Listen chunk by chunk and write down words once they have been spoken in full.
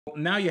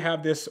Now you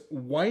have this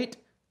white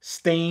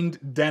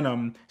stained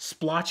denim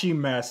splotchy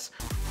mess.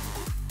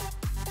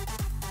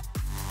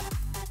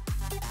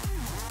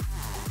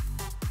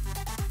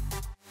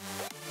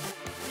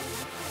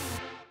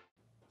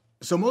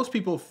 So most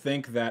people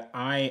think that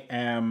I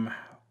am,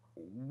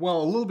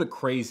 well, a little bit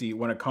crazy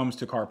when it comes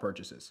to car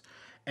purchases.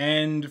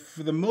 And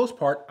for the most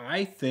part,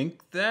 I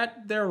think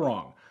that they're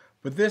wrong.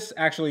 But this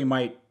actually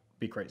might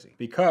be crazy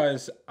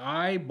because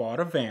I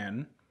bought a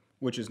van,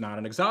 which is not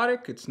an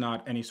exotic. It's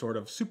not any sort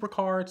of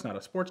supercar. It's not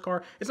a sports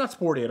car. It's not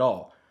sporty at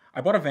all.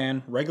 I bought a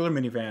van, regular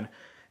minivan,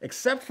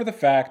 except for the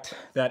fact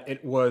that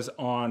it was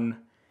on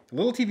a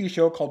little TV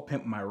show called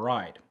Pimp My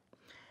Ride.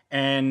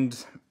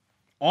 And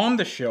on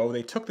the show,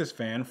 they took this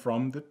van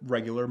from the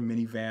regular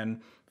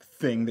minivan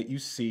thing that you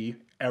see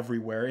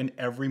everywhere in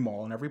every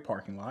mall and every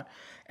parking lot,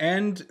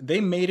 and they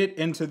made it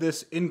into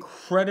this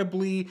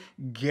incredibly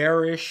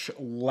garish,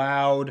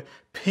 loud,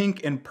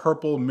 pink and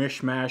purple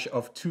mishmash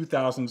of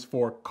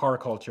 2004 car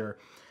culture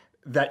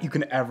that you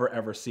can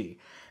ever see.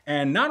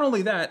 And not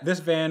only that, this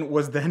van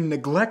was then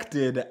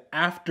neglected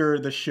after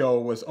the show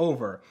was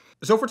over.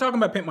 So if we're talking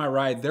about Pimp My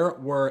Ride, there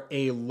were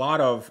a lot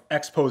of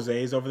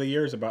exposés over the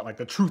years about like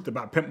the truth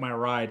about Pimp My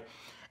Ride.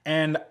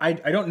 And I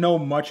don't know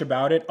much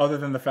about it other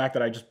than the fact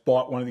that I just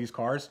bought one of these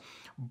cars.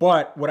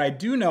 But what I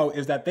do know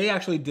is that they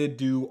actually did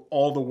do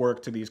all the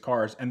work to these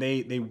cars, and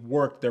they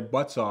worked their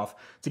butts off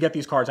to get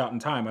these cars out in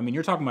time. I mean,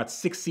 you're talking about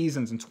 6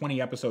 seasons and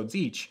 20 episodes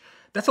each.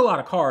 That's a lot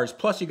of cars.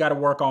 Plus you got to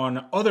work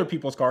on other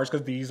people's cars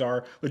because these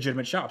are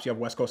legitimate shops. You have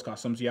West Coast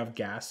Customs, you have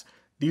Gas.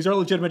 These are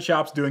legitimate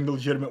shops doing the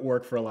legitimate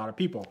work for a lot of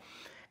people.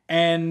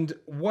 And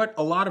what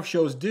a lot of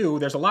shows do,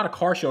 there's a lot of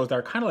car shows that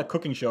are kind of like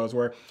cooking shows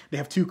where they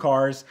have 2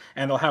 cars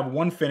and they'll have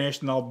one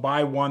finished and they'll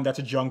buy one that's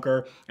a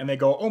junker and they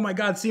go, oh my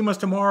God, see us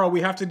tomorrow. We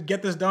have to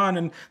get this done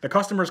and the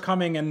customer's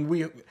coming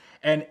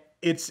and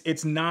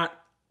it's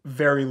not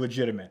very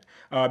legitimate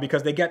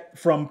because they get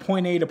from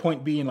point A to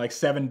point B in like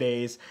 7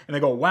 days and they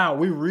go, wow,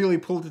 we really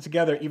pulled it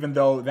together even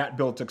though that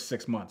build took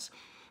 6 months.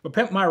 But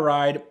Pimp My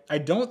Ride, I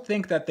don't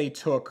think that they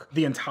took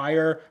the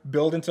entire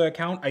build into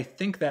account. I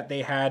think that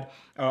they had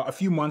a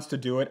few months to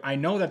do it. I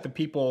know that the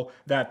people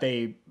that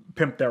they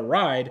pimped their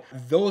ride,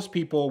 those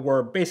people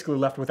were basically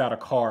left without a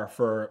car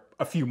for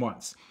a few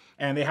months.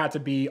 And they had to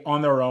be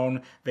on their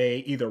own. They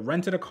either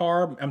rented a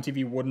car,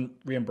 MTV wouldn't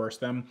reimburse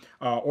them,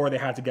 or they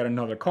had to get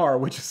another car,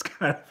 which is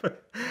kind of,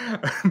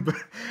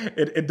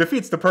 it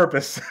defeats the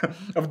purpose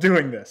of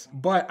doing this.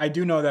 But I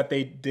do know that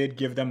they did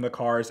give them the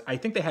cars. I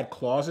think they had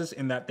clauses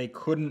in that they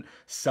couldn't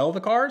sell the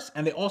cars,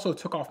 and they also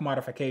took off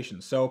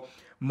modifications. So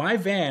my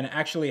van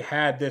actually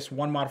had this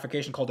one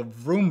modification called a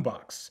vroom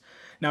box.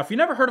 Now, if you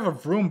never heard of a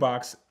vroom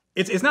box,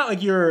 it's not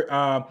like you're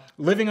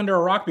living under a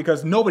rock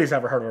because nobody's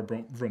ever heard of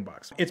a vroom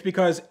box. It's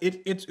because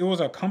it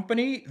was a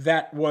company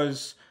that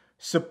was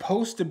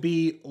supposed to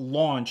be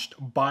launched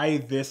by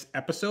this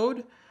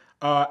episode,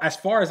 as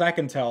far as I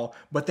can tell,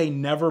 but they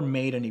never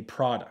made any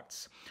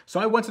products. So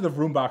I went to the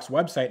Vroombox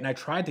website and I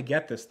tried to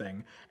get this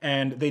thing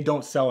and they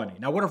don't sell any.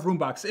 Now what a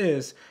Vroombox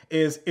is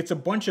it's a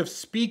bunch of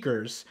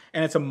speakers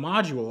and it's a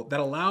module that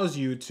allows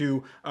you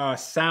to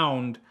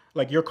sound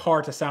like your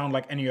car to sound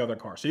like any other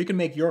car. So you can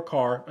make your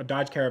car, a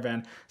Dodge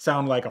Caravan,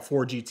 sound like a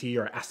Ford GT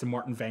or Aston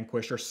Martin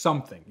Vanquish or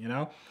something, you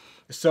know?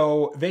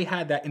 So they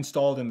had that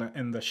installed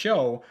in the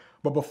show,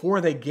 but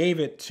before they gave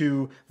it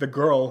to the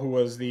girl who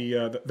was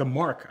the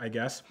mark, I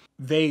guess,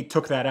 they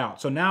took that out.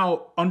 So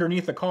now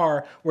underneath the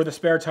car where the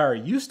spare tire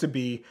used to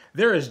be,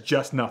 there is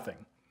just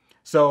nothing.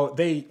 So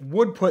they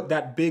would put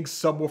that big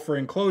subwoofer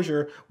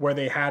enclosure where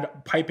they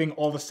had piping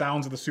all the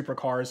sounds of the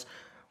supercars,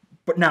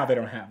 but now they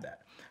don't have that.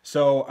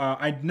 So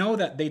I know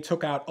that they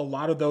took out a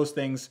lot of those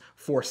things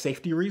for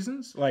safety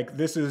reasons. Like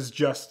this is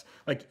just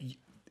like,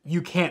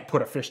 you can't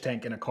put a fish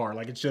tank in a car.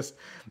 Like it's just,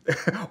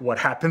 what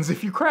happens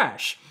if you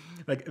crash?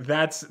 Like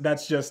that's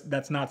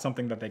not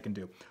something that they can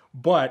do.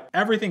 But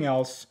everything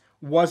else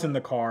was in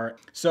the car.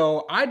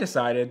 So I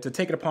decided to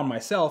take it upon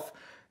myself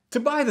to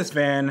buy this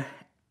van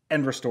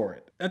and restore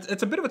it.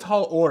 It's a bit of a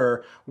tall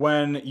order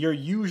when your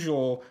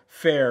usual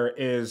fare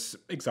is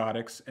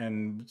exotics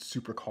and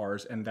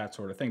supercars and that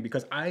sort of thing,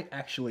 because I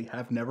actually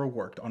have never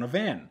worked on a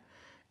van.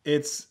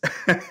 It's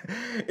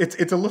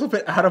it's a little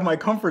bit out of my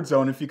comfort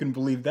zone, if you can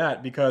believe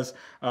that, because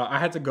I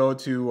had to go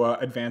to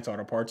Advance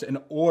Auto Parts and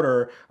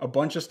order a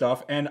bunch of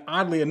stuff, and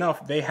oddly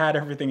enough, they had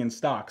everything in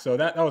stock. So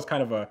that was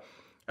kind of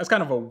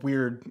a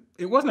weird.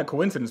 It wasn't a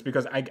coincidence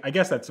because I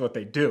guess that's what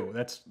they do.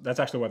 That's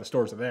actually why the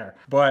stores are there.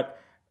 But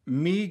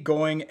me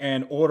going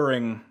and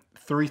ordering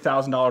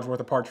 $3,000 worth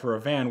of parts for a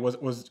van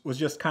was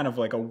just kind of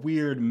like a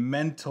weird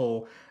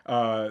mental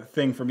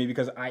thing for me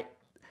because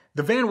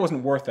the van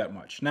wasn't worth that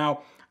much.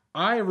 Now,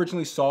 I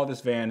originally saw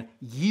this van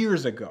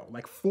years ago,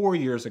 like 4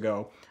 years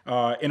ago,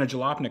 in a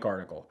Jalopnik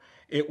article.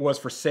 It was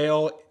for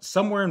sale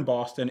somewhere in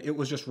Boston. It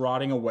was just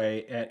rotting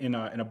away in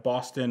a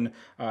Boston,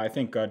 I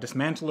think,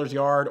 dismantler's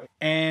yard.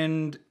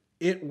 And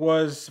it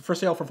was for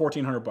sale for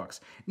 $1,400.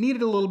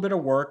 Needed a little bit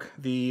of work.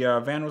 The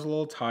van was a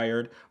little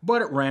tired,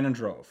 but it ran and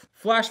drove.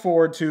 Flash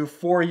forward to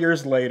 4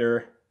 years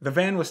later, the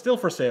van was still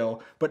for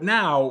sale, but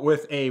now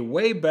with a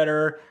way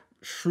better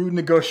shrewd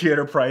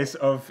negotiator price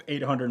of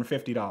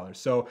 $850.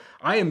 So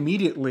I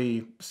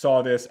immediately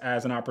saw this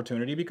as an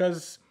opportunity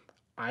because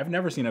I've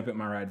never seen a Pimp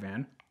My Ride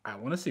van. I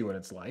want to see what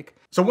it's like.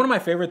 So one of my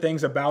favorite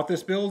things about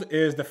this build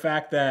is the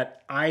fact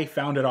that I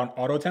found it on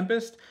Auto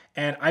Tempest,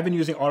 and I've been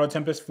using Auto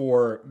Tempest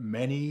for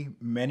many,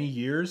 many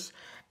years,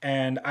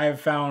 and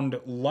I've found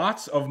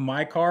lots of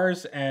my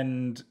cars,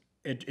 and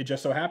it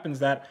just so happens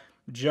that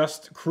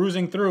just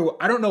cruising through,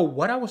 I don't know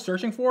what I was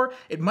searching for.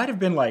 It might have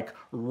been like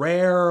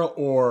rare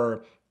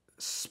or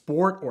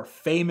sport or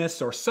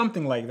famous or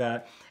something like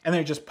that, and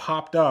then it just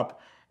popped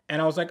up,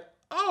 and I was like,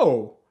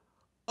 oh,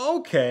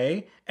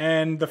 okay.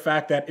 And the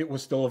fact that it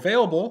was still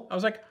available, I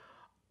was like,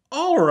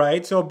 all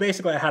right. So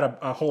basically I had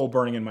a hole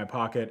burning in my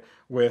pocket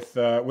with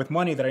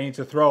money that I need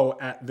to throw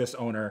at this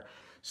owner.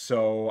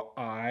 So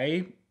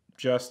I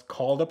just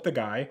called up the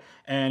guy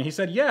and he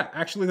said, yeah,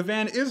 actually the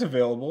van is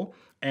available.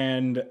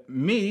 And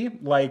me,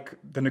 like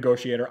the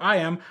negotiator I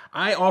am,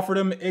 I offered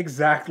him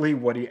exactly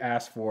what he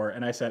asked for.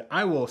 And I said,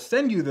 I will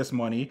send you this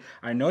money.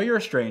 I know you're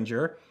a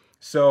stranger.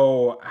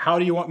 So how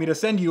do you want me to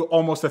send you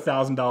almost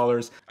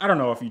 $1,000? I don't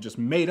know if you just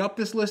made up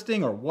this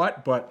listing or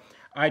what, but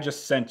I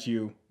just sent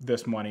you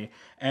this money.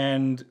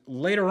 And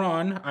later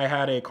on, I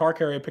had a car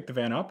carrier pick the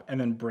van up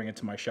and then bring it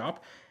to my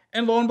shop.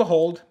 And lo and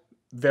behold,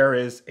 there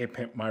is a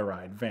Pimp My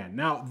Ride van.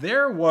 Now,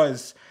 there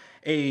was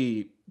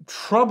a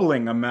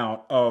troubling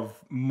amount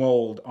of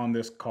mold on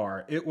this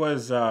car. It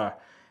was I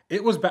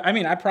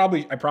mean, I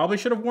probably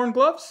should have worn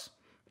gloves.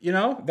 You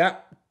know,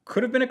 that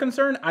could have been a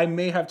concern. I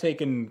may have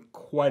taken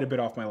quite a bit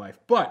off my life,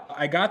 but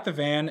I got the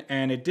van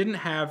and it didn't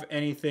have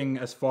anything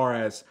as far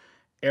as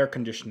air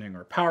conditioning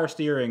or power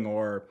steering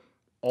or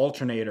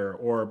alternator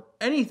or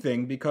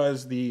anything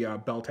because the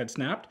belt had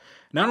snapped.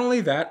 Not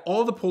only that,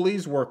 all the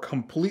pulleys were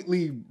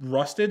completely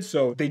rusted,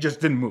 so they just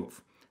didn't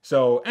move.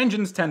 So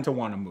engines tend to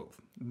want to move.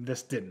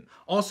 This didn't.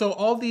 Also,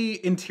 all the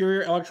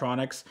interior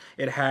electronics,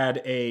 it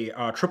had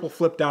a triple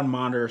flip down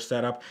monitor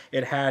setup.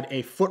 It had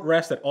a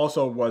footrest that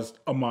also was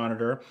a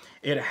monitor.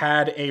 It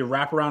had a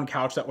wraparound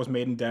couch that was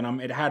made in denim.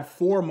 It had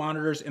 4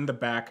 monitors in the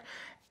back,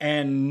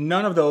 and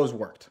none of those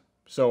worked.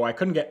 So I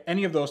couldn't get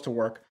any of those to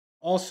work.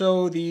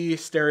 Also, the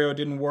stereo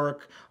didn't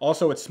work.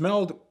 Also, it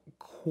smelled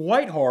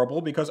quite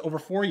horrible because over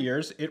 4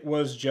 years it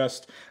was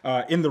just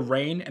in the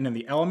rain and in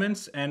the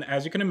elements, and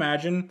as you can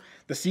imagine,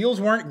 the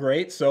seals weren't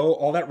great, so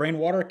all that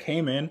rainwater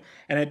came in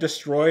and it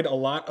destroyed a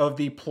lot of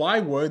the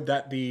plywood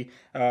that the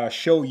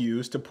show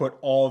used to put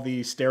all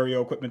the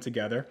stereo equipment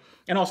together,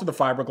 and also the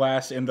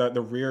fiberglass in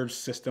the rear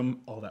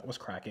system, all that was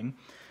cracking.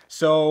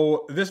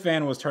 So this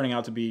van was turning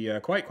out to be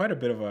quite a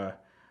bit of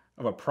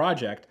a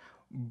project.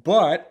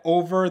 But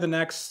over the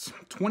next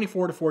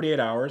 24 to 48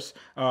 hours,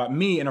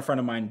 me and a friend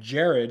of mine,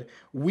 Jared,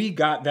 we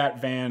got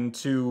that van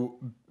to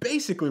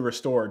basically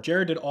restore.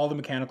 Jared did all the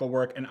mechanical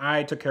work and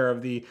I took care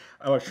of the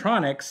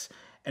electronics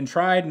and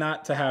tried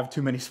not to have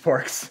too many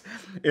sparks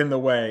in the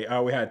way.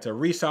 We had to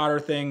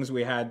resolder things.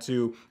 We had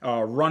to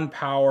run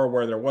power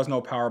where there was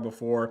no power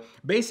before,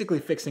 basically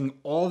fixing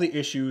all the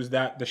issues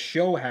that the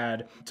show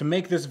had to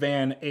make this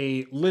van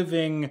a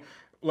living,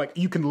 like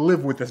you can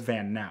live with this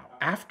van now.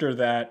 After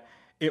that,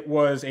 it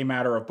was a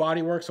matter of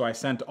bodywork, so I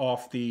sent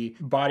off the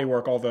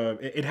bodywork,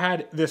 it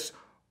had this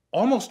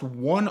almost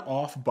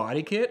one-off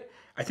body kit.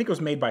 I think it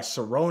was made by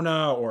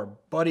Sirona or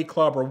Buddy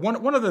Club or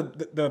one of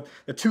the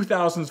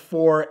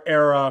 2004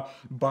 era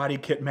body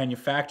kit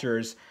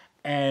manufacturers.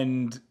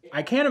 And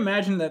I can't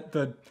imagine that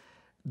the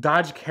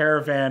Dodge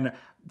Caravan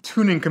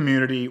tuning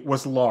community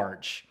was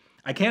large.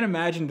 I can't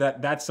imagine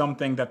that that's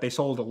something that they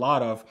sold a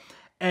lot of.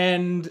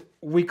 And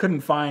we couldn't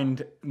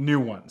find new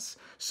ones.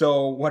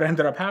 So what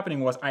ended up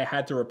happening was I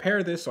had to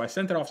repair this, so I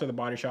sent it off to the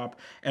body shop,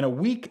 and a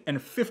week and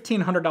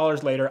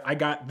 $1,500 later, I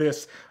got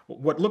this,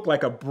 what looked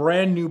like a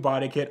brand new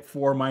body kit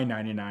for my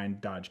 '99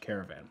 Dodge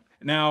Caravan.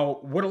 Now,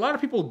 what a lot of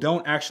people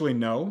don't actually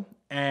know,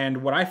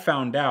 and what I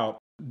found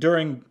out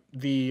during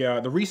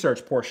the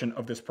research portion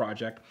of this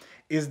project,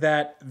 is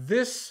that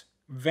this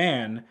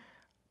van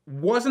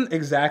wasn't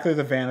exactly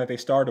the van that they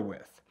started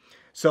with.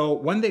 So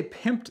when they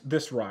pimped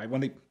this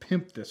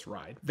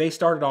ride, they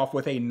started off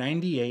with a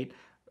 '98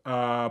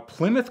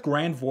 Plymouth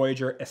Grand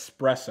Voyager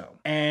Espresso.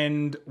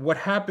 And what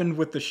happened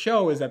with the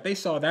show is that they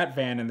saw that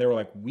van and they were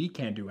like, we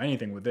can't do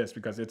anything with this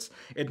because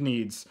it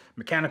needs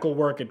mechanical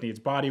work, it needs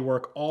body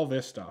work, all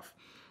this stuff.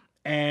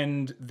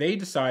 And they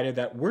decided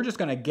that we're just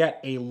gonna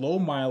get a low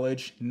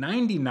mileage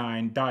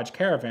 '99 Dodge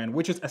Caravan,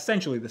 which is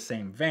essentially the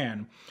same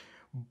van,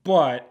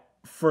 but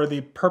for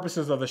the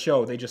purposes of the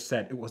show, they just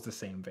said it was the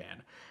same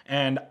van.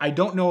 And I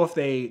don't know if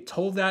they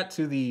told that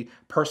to the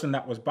person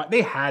that was, but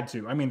they had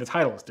to. I mean, the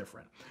title is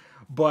different.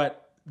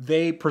 But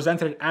they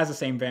presented it as the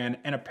same van,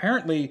 and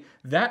apparently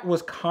that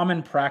was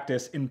common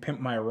practice in Pimp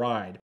My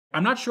Ride.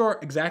 I'm not sure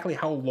exactly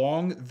how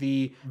long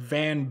the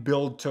van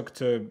build took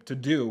to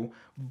do,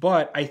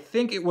 but I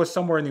think it was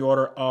somewhere in the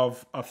order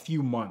of a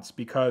few months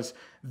because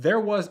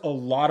there was a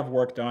lot of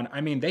work done.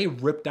 I mean, they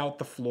ripped out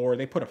the floor,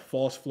 they put a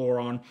false floor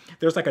on.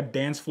 There's like a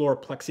dance floor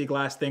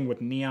plexiglass thing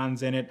with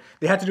neons in it.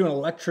 They had to do an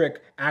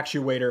electric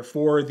actuator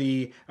for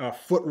the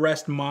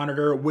footrest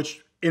monitor,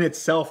 which in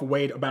itself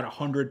weighed about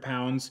 100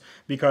 pounds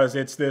because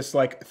it's this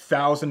like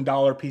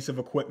 $1,000 piece of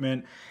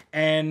equipment.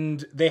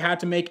 And they had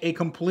to make a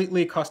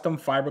completely custom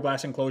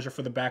fiberglass enclosure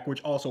for the back, which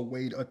also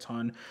weighed a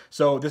ton.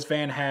 So this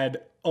van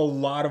had a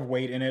lot of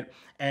weight in it,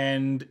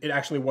 and it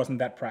actually wasn't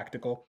that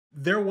practical.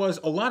 There was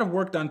a lot of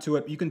work done to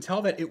it. You can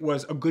tell that it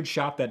was a good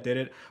shop that did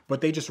it,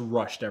 but they just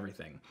rushed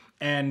everything.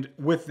 And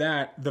with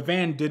that, the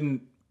van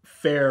didn't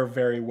fare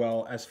very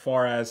well as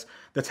far as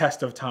the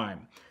test of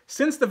time.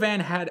 Since the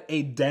van had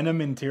a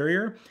denim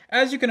interior,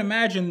 as you can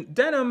imagine,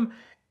 denim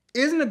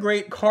isn't a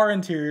great car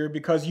interior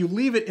because you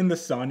leave it in the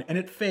sun and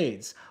it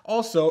fades.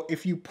 Also,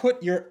 if you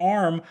put your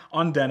arm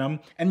on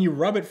denim and you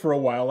rub it for a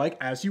while, like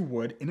as you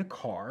would in a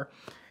car,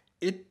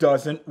 it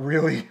doesn't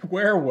really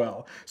wear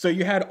well. So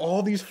you had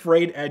all these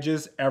frayed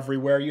edges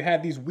everywhere. You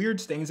had these weird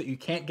stains that you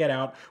can't get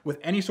out with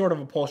any sort of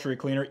upholstery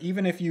cleaner.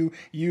 Even if you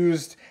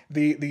used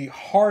the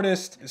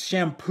hardest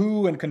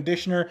shampoo and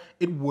conditioner,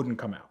 it wouldn't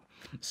come out.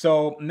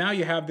 So now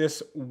you have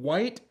this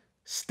white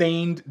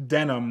stained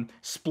denim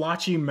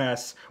splotchy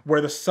mess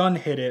where the sun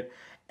hit it,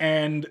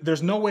 and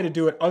there's no way to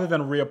do it other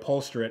than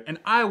reupholster it. And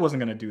I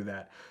wasn't gonna do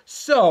that.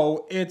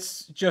 So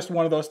it's just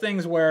one of those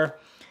things where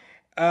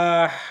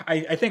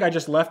I think I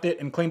just left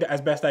it and cleaned it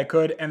as best I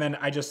could, and then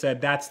I just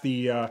said that's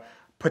the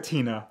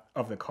patina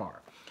of the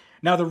car.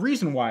 Now, the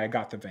reason why I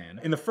got the van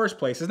in the first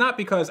place is not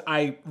because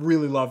I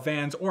really love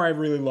vans or I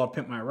really love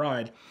Pimp My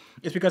Ride.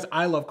 It's because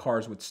I love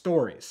cars with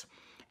stories.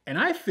 And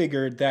I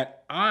figured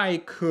that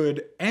I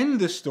could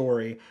end the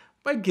story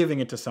by giving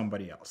it to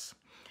somebody else.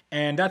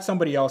 And that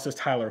somebody else is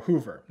Tyler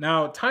Hoover.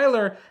 Now,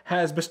 Tyler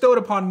has bestowed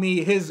upon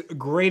me his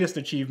greatest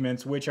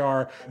achievements, which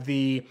are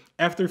the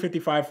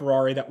F355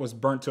 Ferrari that was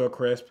burnt to a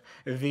crisp,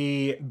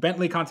 the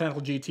Bentley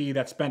Continental GT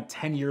that spent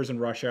 10 years in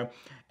Russia,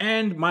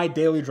 and my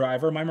daily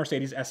driver, my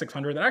Mercedes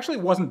S600, that actually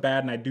wasn't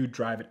bad and I do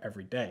drive it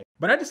every day.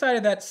 But I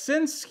decided that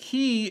since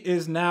he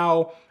is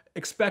now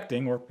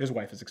expecting, or his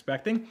wife is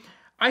expecting,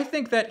 I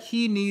think that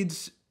he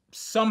needs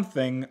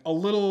something a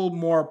little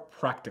more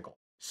practical.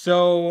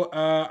 So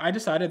I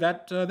decided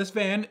that this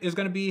van is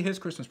going to be his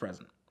Christmas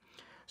present.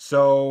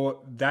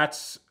 So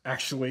that's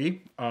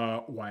actually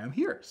why I'm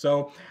here.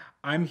 So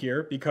I'm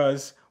here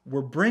because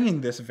we're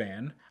bringing this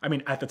van, I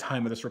mean, at the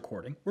time of this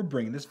recording, we're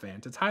bringing this van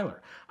to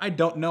Tyler. I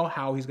don't know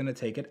how he's going to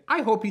take it.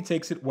 I hope he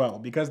takes it well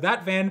because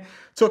that van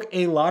took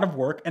a lot of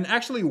work and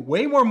actually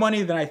way more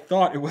money than I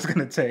thought it was going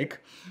to take.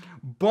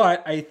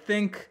 But I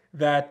think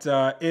that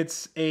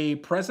it's a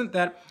present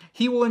that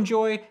he will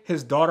enjoy,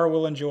 his daughter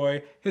will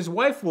enjoy, his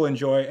wife will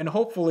enjoy, and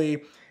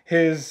hopefully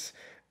his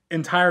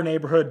entire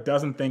neighborhood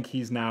doesn't think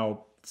he's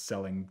now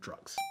selling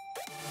drugs.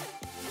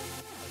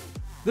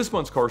 This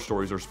month's car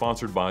stories are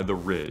sponsored by The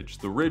Ridge.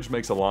 The Ridge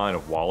makes a line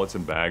of wallets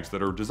and bags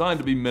that are designed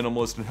to be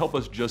minimalist and help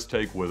us just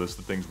take with us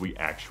the things we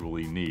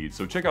actually need.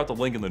 So check out the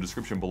link in the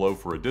description below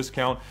for a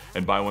discount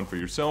and buy one for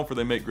yourself, or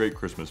they make great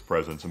Christmas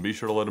presents. And be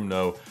sure to let them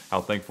know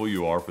how thankful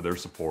you are for their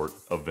support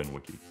of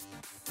VINwiki.